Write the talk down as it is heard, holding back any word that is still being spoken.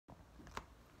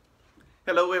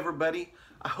Hello, everybody.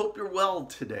 I hope you're well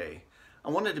today.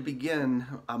 I wanted to begin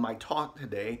my talk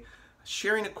today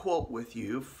sharing a quote with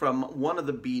you from one of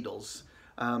the Beatles.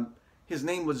 His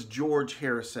name was George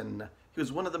Harrison. He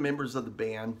was one of the members of the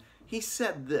band. He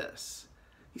said this.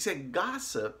 He said,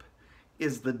 "Gossip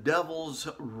is the devil's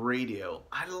radio."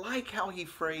 I like how he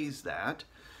phrased that.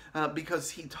 Because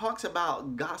he talks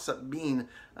about gossip being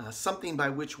something by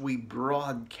which we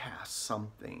broadcast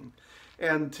something.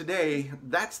 And today,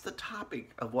 that's the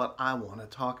topic of what I want to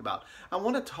talk about. I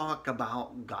want to talk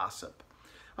about gossip.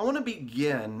 I want to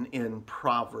begin in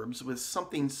Proverbs with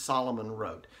something Solomon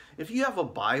wrote. If you have a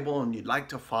Bible and you'd like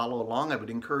to follow along, I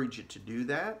would encourage you to do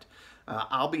that.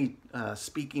 I'll be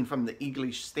speaking from the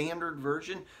English Standard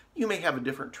Version. You may have a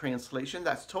different translation.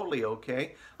 That's totally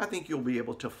okay. I think you'll be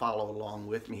able to follow along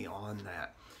with me on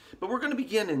that. But we're going to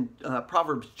begin in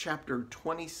Proverbs chapter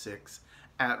 26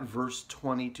 at verse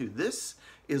 22. This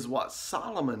is what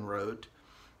Solomon wrote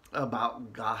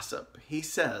about gossip. He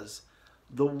says,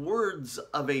 "The words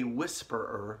of a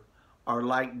whisperer are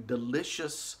like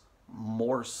delicious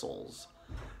morsels.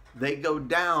 They go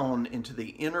down into the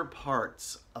inner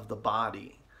parts of the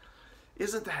body."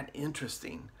 Isn't that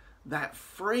interesting? That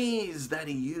phrase that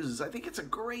he uses, I think it's a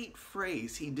great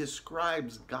phrase. He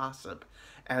describes gossip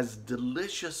as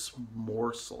delicious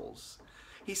morsels.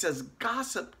 He says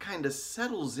gossip kind of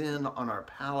settles in on our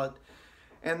palate,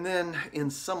 and then in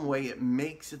some way it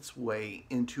makes its way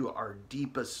into our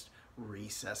deepest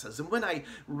recesses. And when I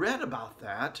read about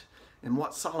that and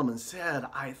what Solomon said,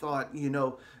 I thought,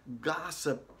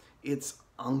 gossip, it's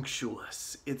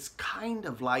unctuous. It's kind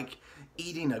of like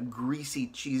eating a greasy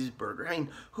cheeseburger. I mean,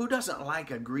 who doesn't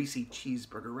like a greasy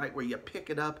cheeseburger, right? Where you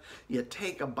pick it up, you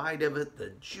take a bite of it,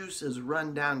 the juices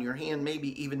run down your hand,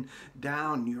 maybe even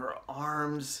down your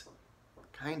arms.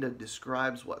 Kind of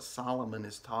describes what Solomon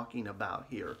is talking about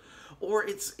here. Or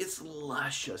it's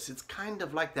luscious. It's kind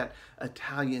of like that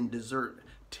Italian dessert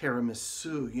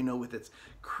tiramisu, with its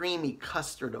creamy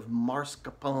custard of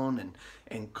mascarpone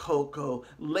and cocoa,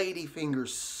 ladyfingers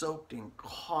soaked in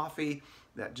coffee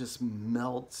that just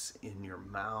melts in your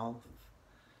mouth.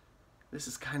 This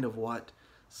is kind of what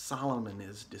Solomon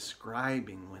is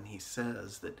describing when he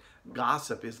says that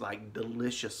gossip is like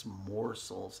delicious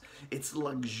morsels. It's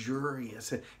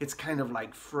luxurious. It's kind of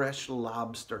like fresh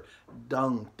lobster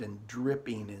dunked and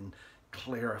dripping in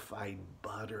clarified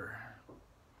butter.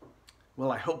 Well,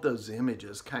 I hope those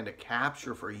images kind of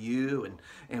capture for you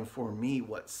and for me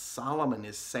what Solomon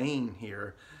is saying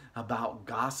here about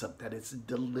gossip, that it's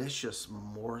delicious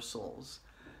morsels.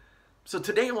 So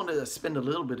today I want to spend a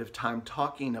little bit of time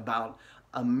talking about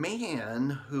a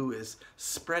man who is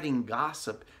spreading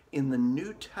gossip in the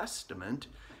New Testament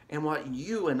and what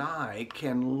you and I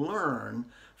can learn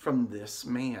from this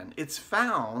man. It's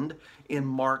found in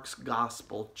Mark's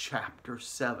Gospel, chapter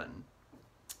 7.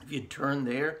 If you turn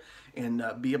there and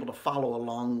be able to follow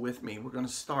along with me, we're going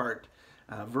to start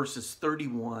verses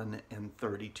 31 and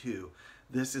 32.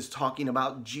 This is talking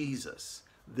about Jesus.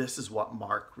 This is what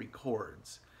Mark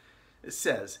records. It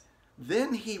says,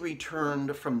 "Then he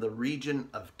returned from the region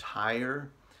of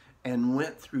Tyre and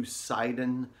went through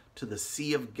Sidon to the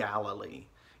Sea of Galilee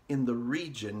in the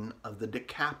region of the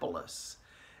Decapolis.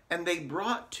 And they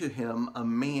brought to him a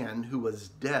man who was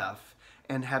deaf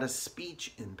and had a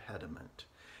speech impediment.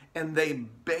 And they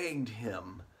begged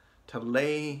him to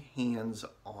lay hands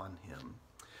on him."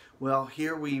 Well,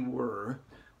 here we were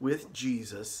with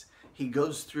Jesus. He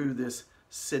goes through this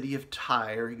city of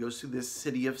Tyre. He goes through this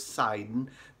city of Sidon.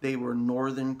 They were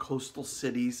northern coastal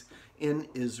cities in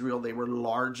Israel. They were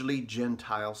largely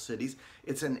Gentile cities.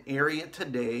 It's an area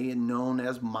today known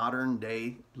as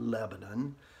modern-day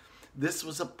Lebanon. This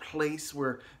was a place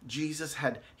where Jesus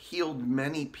had healed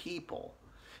many people.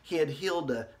 He had healed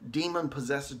a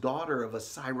demon-possessed daughter of a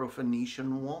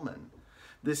Syrophoenician woman.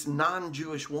 This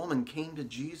non-Jewish woman came to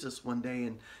Jesus one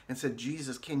day and said,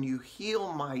 "Jesus, can you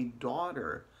heal my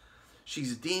daughter?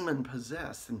 She's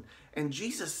demon-possessed." And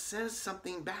Jesus says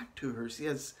something back to her.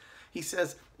 He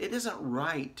says, "It isn't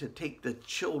right to take the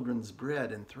children's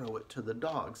bread and throw it to the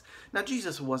dogs." Now,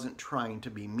 Jesus wasn't trying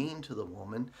to be mean to the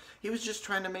woman. He was just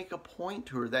trying to make a point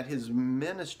to her that his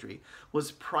ministry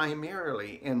was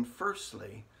primarily and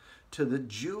firstly to the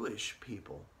Jewish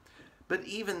people. But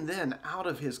even then, out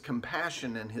of his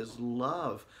compassion and his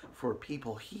love for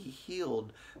people, he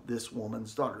healed this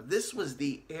woman's daughter. This was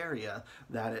the area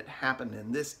that it happened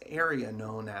in, this area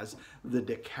known as the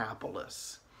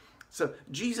Decapolis. So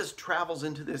Jesus travels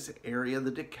into this area,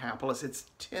 the Decapolis. It's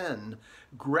 10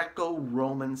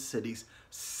 Greco-Roman cities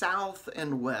south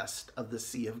and west of the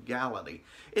Sea of Galilee.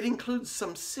 It includes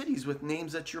some cities with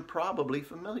names that you're probably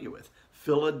familiar with.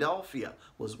 Philadelphia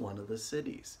was one of the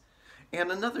cities.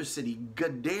 And another city,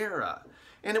 Gadara.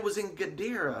 And it was in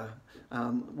Gadara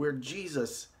where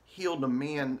Jesus healed a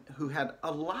man who had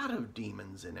a lot of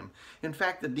demons in him. In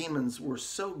fact, the demons were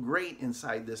so great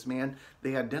inside this man,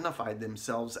 they identified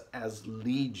themselves as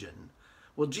legion.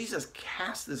 Well, Jesus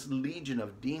cast this legion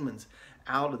of demons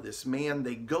out of this man.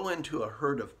 They go into a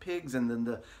herd of pigs, and then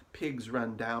the pigs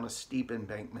run down a steep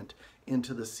embankment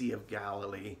into the Sea of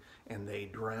Galilee, and they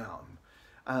drown.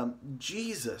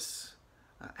 Jesus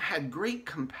had great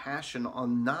compassion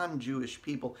on non-Jewish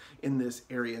people in this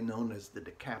area known as the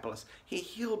Decapolis. He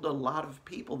healed a lot of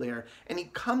people there, and he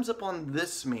comes upon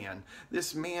this man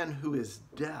who is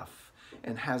deaf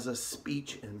and has a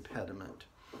speech impediment.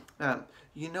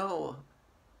 You know,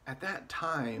 at that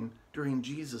time, during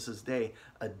Jesus' day,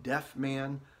 a deaf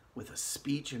man with a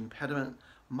speech impediment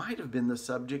might have been the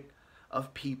subject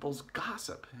of people's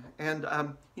gossip. And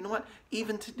you know what?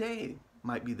 Even today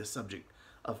might be the subject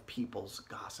of people's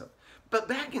gossip. But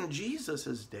back in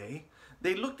Jesus' day,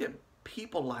 they looked at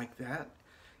people like that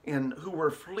and who were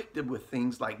afflicted with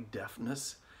things like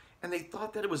deafness, and they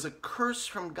thought that it was a curse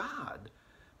from God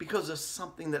because of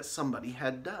something that somebody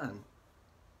had done.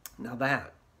 Now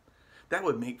that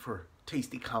would make for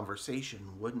tasty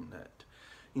conversation, wouldn't it?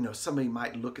 You know, somebody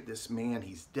might look at this man,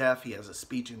 he's deaf, he has a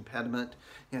speech impediment,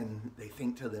 and they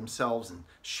think to themselves and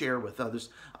share with others,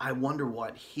 I wonder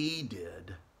what he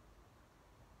did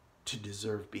to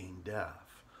deserve being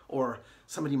deaf. Or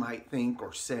somebody might think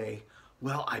or say,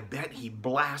 well, I bet he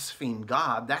blasphemed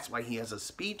God, that's why he has a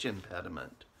speech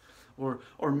impediment.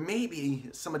 Or maybe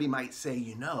somebody might say,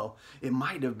 you know, it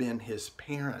might have been his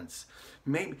parents.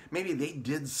 Maybe they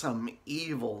did some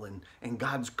evil and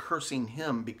God's cursing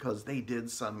him because they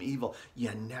did some evil.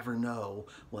 You never know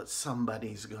what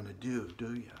somebody's going to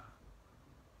do you?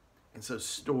 And so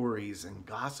stories and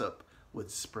gossip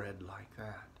would spread like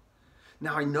that.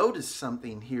 Now I noticed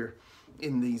something here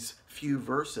in these few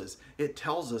verses. It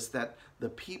tells us that the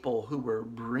people who were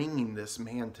bringing this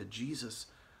man to Jesus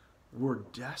were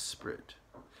desperate.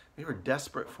 They were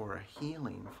desperate for a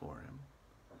healing for him.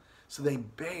 So they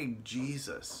begged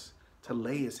Jesus to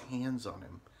lay his hands on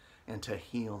him and to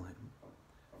heal him.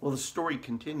 Well, the story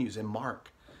continues in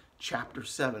Mark chapter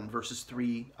 7, verses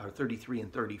 33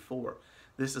 and 34.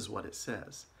 This is what it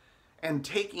says. And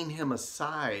taking him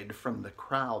aside from the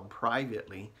crowd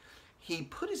privately, he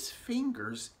put his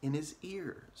fingers in his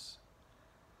ears,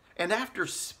 and after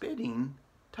spitting,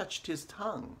 touched his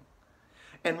tongue.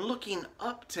 And looking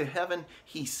up to heaven,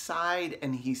 he sighed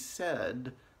and he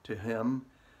said to him,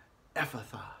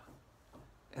 Ephphatha,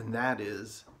 and that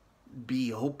is,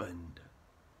 be opened.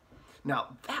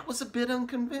 Now, that was a bit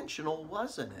unconventional,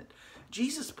 wasn't it?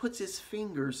 Jesus puts his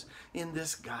fingers in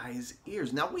this guy's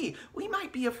ears. Now, we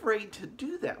might be afraid to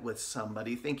do that with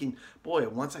somebody, thinking, boy,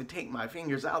 once I take my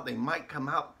fingers out, they might come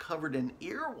out covered in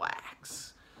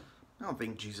earwax. I don't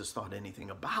think Jesus thought anything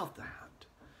about that.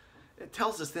 It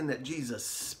tells us then that Jesus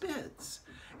spits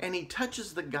and he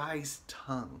touches the guy's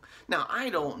tongue. Now, I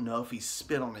don't know if he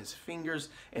spit on his fingers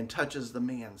and touches the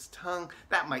man's tongue.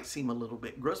 That might seem a little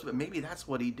bit gross, but maybe that's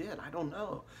what he did. I don't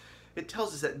know. It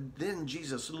tells us that then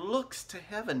Jesus looks to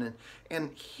heaven,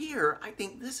 and here I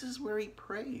think this is where he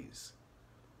prays.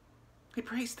 He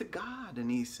prays to God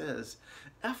and he says,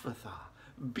 Ephphatha,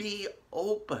 be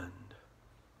opened.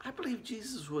 I believe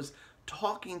Jesus was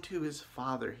talking to his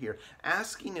Father here,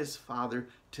 asking his Father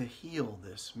to heal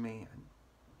this man.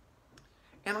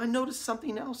 And I noticed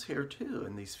something else here too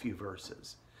in these few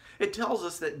verses. It tells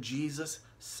us that Jesus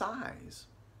sighs.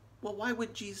 Well, why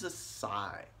would Jesus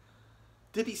sigh?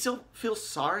 Did he still feel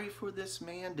sorry for this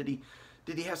man? Did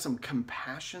he have some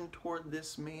compassion toward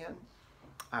this man?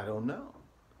 I don't know.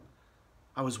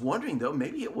 I was wondering though,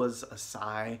 maybe it was a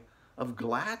sigh of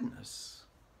gladness.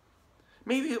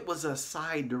 Maybe it was a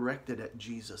sigh directed at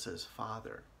Jesus as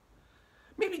Father.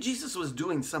 Maybe Jesus was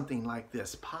doing something like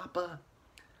this. Papa,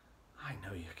 I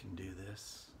know you can do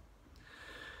this.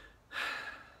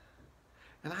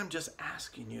 And I'm just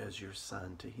asking you as your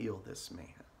son to heal this man.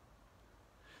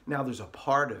 Now, there's a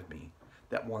part of me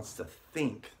that wants to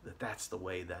think that that's the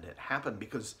way that it happened,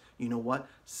 because you know what?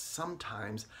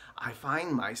 Sometimes I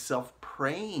find myself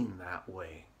praying that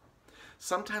way.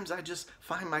 Sometimes I just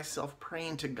find myself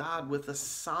praying to God with a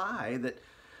sigh that,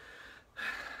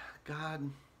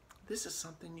 God, this is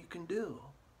something you can do.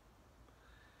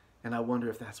 And I wonder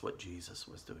if that's what Jesus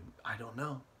was doing. I don't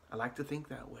know. I like to think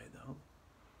that way, though.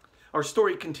 Our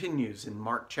story continues in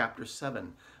Mark chapter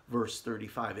 7, verse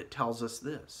 35. It tells us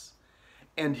this.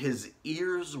 And his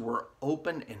ears were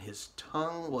open and his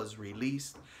tongue was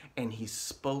released and he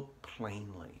spoke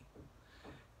plainly.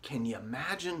 Can you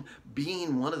imagine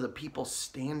being one of the people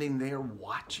standing there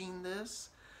watching this?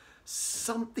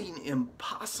 Something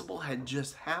impossible had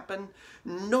just happened.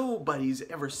 Nobody's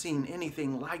ever seen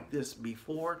anything like this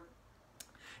before.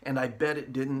 And I bet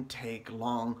it didn't take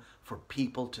long for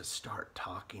people to start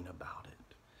talking about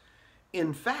it.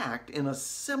 In fact, in a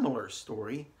similar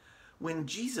story, when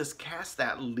Jesus cast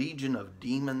that legion of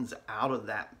demons out of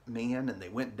that man and they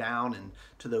went down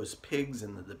into those pigs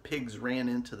and the pigs ran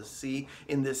into the sea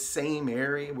in this same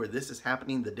area where this is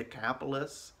happening, the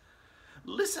Decapolis,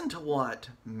 listen to what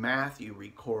Matthew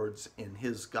records in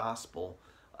his gospel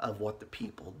of what the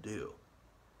people do.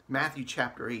 Matthew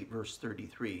chapter 8, verse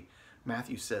 33.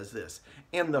 Matthew says this,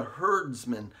 "And the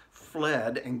herdsmen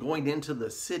fled, and going into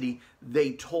the city,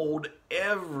 they told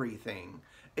everything,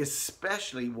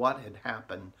 especially what had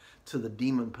happened to the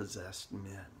demon-possessed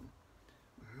men."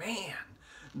 Man,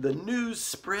 the news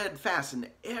spread fast, and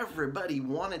everybody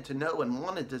wanted to know and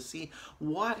wanted to see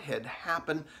what had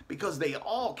happened, because they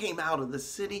all came out of the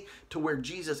city to where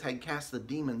Jesus had cast the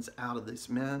demons out of these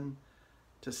men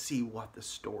to see what the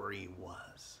story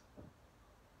was.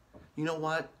 You know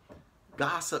what?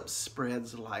 Gossip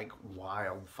spreads like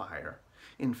wildfire.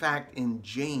 In fact, in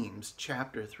James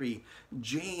chapter 3,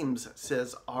 James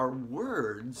says our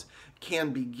words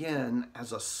can begin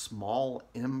as a small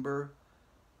ember,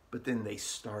 but then they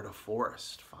start a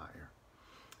forest fire.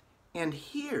 And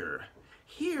here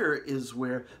is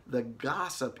where the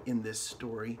gossip in this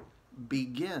story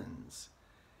begins.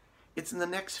 It's in the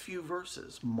next few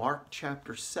verses, Mark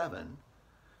chapter 7,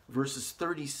 verses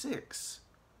 36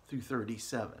 through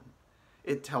 37.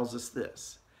 It tells us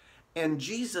this, "And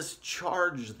Jesus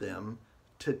charged them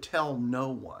to tell no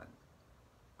one.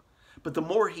 But the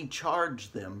more he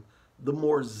charged them, the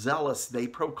more zealous they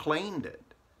proclaimed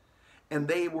it. And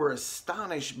they were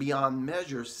astonished beyond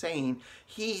measure, saying,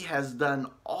 'He has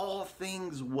done all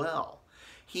things well.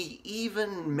 He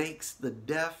even makes the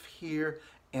deaf hear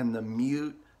and the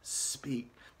mute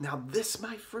speak.'" Now this,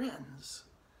 my friends,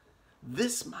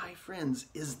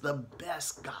 is the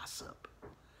best gossip.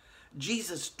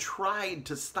 Jesus tried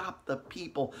to stop the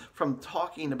people from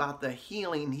talking about the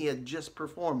healing he had just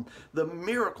performed, the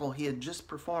miracle he had just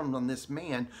performed on this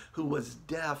man who was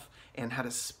deaf and had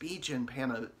a speech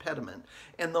impediment.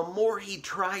 And the more he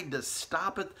tried to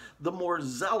stop it, the more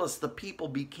zealous the people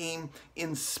became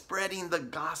in spreading the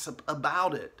gossip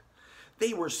about it.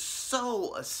 They were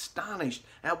so astonished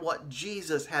at what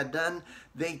Jesus had done,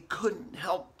 they couldn't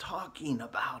help talking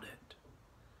about it.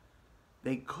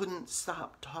 They couldn't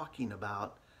stop talking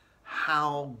about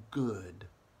how good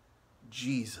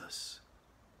Jesus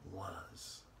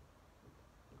was.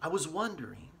 I was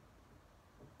wondering,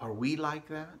 are we like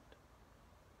that?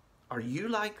 Are you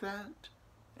like that?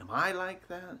 Am I like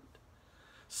that?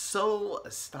 So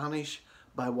astonished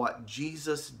by what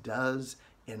Jesus does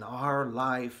in our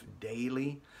life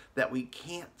daily that we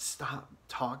can't stop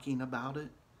talking about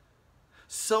it.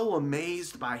 So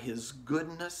amazed by his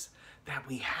goodness that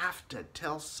we have to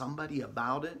tell somebody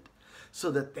about it so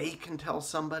that they can tell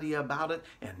somebody about it,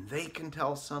 and they can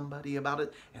tell somebody about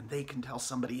it, and they can tell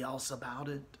somebody else about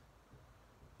it.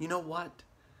 You know what?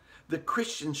 The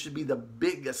Christian should be the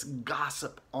biggest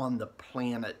gossip on the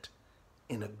planet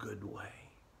in a good way.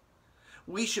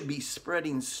 We should be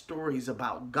spreading stories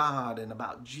about God and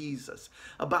about Jesus,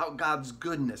 about God's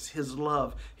goodness, his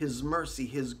love, his mercy,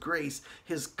 his grace,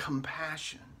 his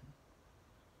compassion.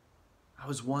 I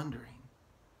was wondering,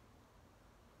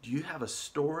 do you have a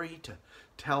story to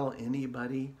tell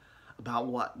anybody about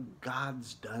what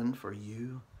God's done for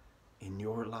you in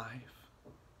your life?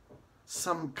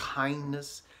 Some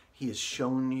kindness he has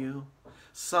shown you,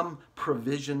 some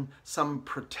provision, some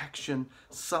protection,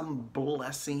 some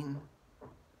blessing.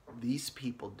 These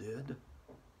people did.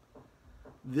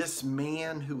 This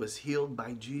man who was healed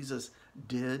by Jesus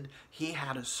did. He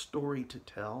had a story to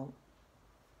tell.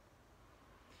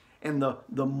 And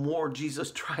the more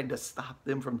Jesus tried to stop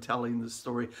them from telling the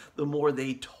story, the more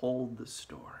they told the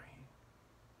story.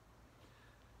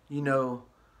 You know,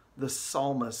 the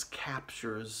psalmist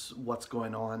captures what's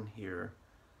going on here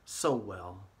so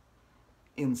well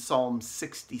in Psalm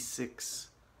 66,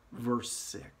 verse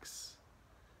 6.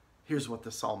 Here's what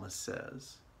the psalmist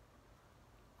says.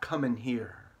 "Come and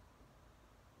hear,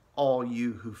 all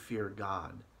you who fear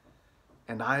God,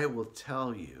 and I will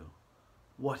tell you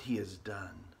what he has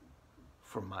done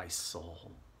for my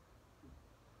soul."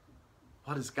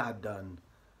 What has God done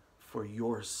for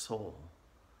your soul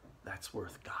that's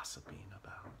worth gossiping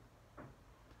about?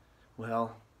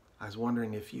 Well, I was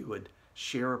wondering if you would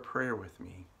share a prayer with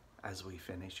me as we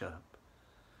finish up.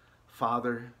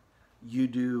 Father, you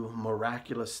do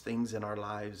miraculous things in our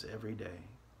lives every day.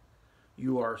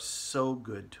 You are so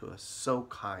good to us, so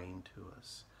kind to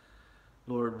us.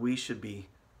 Lord, we should be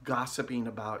gossiping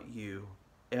about you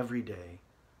every day,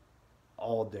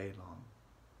 all day long.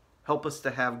 Help us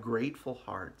to have grateful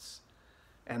hearts,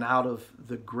 and out of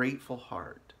the grateful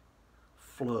heart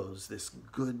flows this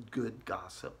good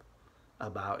gossip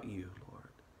about you, Lord.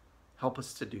 Help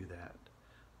us to do that.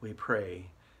 We pray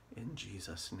in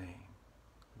Jesus' name.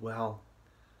 Well,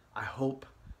 I hope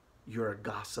you're a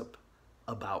gossip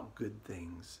about good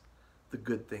things, the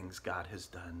good things God has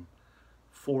done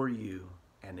for you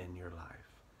and in your life.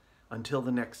 Until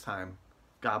the next time,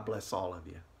 God bless all of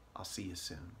you. I'll see you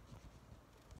soon.